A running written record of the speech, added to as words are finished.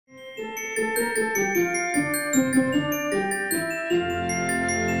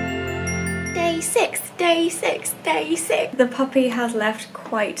day 6, day 6. The puppy has left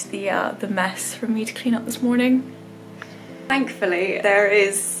quite the mess for me to clean up this morning. Thankfully, there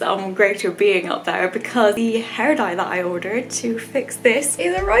is some greater being up there because the hair dye that I ordered to fix this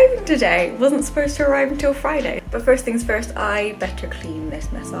is arriving today. It wasn't supposed to arrive until Friday. But first things first, I better clean this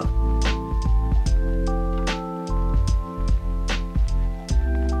mess up.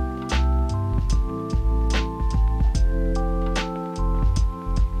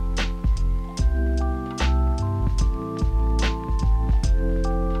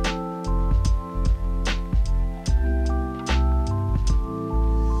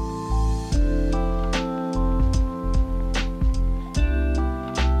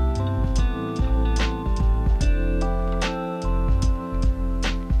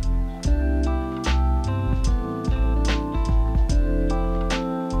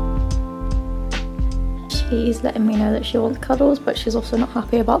 She's letting me know that she wants cuddles, but she's also not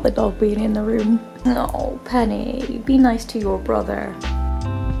happy about the dog being in the room. Oh, Penny, be nice to your brother.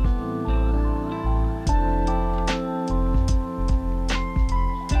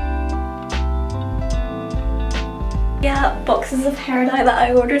 Yeah, boxes of hair dye that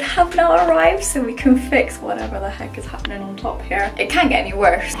I ordered have now arrived, so we can fix whatever the heck is happening on top here. It can't get any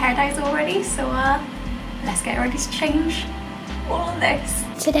worse. Hair dye's all ready, so let's get ready to change all on this.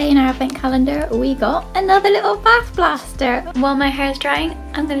 Today in our advent calendar we got another little bath blaster. While my hair's drying,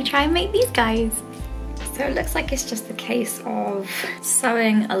 I'm gonna try and make these guys. So it looks like it's just a case of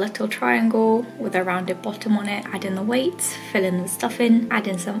sewing a little triangle with a rounded bottom on it, adding the weights, filling the stuff in,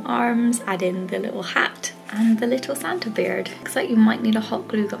 adding some arms, adding the little hat and the little Santa beard. Looks like you might need a hot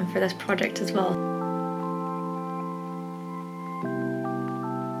glue gun for this project as well.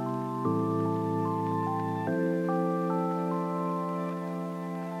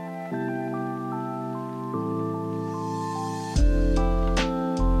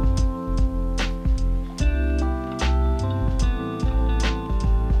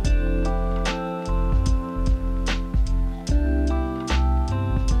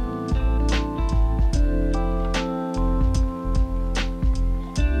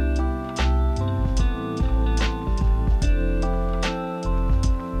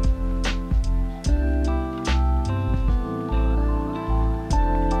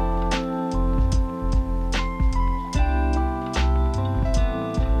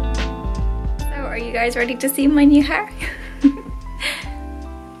 You guys ready to see my new hair?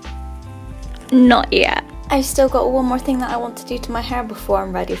 Not yet. I've still got one more thing that I want to do to my hair before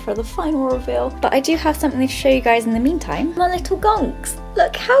I'm ready for the final reveal. But I do have something to show you guys in the meantime. My little gonks.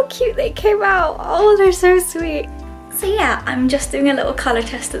 Look how cute they came out. Oh, they're so sweet. So yeah, I'm just doing a little colour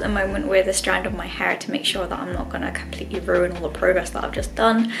test at the moment with a strand of my hair to make sure that I'm not going to completely ruin all the progress that I've just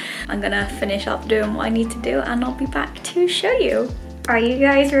done. I'm going to finish up doing what I need to do and I'll be back to show you. Are you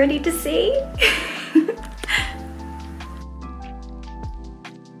guys ready to see?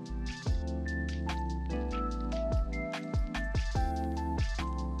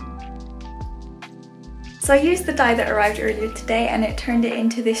 So I used the dye that arrived earlier today and it turned it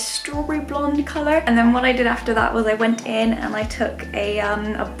into this strawberry blonde colour. And then what I did after that was I went in and I took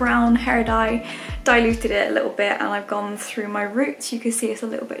a brown hair dye, diluted it a little bit, and I've gone through my roots. You can see it's a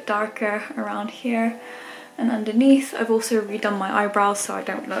little bit darker around here and underneath. I've also redone my eyebrows so I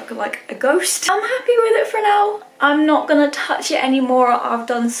don't look like a ghost. I'm happy with it for now. I'm not gonna touch it anymore. I've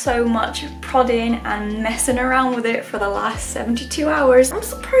done so much prodding and messing around with it for the last 72 hours. I'm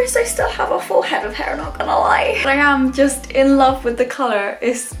surprised I still have a full head of hair, not gonna lie. But I am just in love with the colour.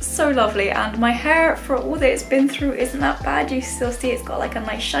 It's so lovely, and my hair, for all that it's been through, isn't that bad. You still see it's got like a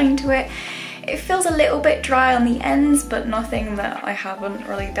nice shine to it. It feels a little bit dry on the ends, but nothing that I haven't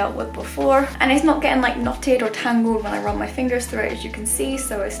really dealt with before. And it's not getting like knotted or tangled when I run my fingers through it, as you can see,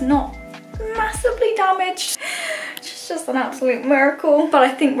 so it's not massively damaged. It's just an absolute miracle. But I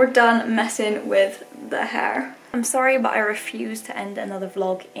think we're done messing with the hair. I'm sorry, but I refuse to end another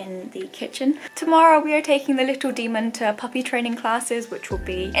vlog in the kitchen. Tomorrow we are taking the little demon to puppy training classes, which will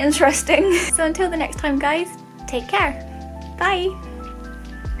be interesting. So until the next time, guys, take care. Bye.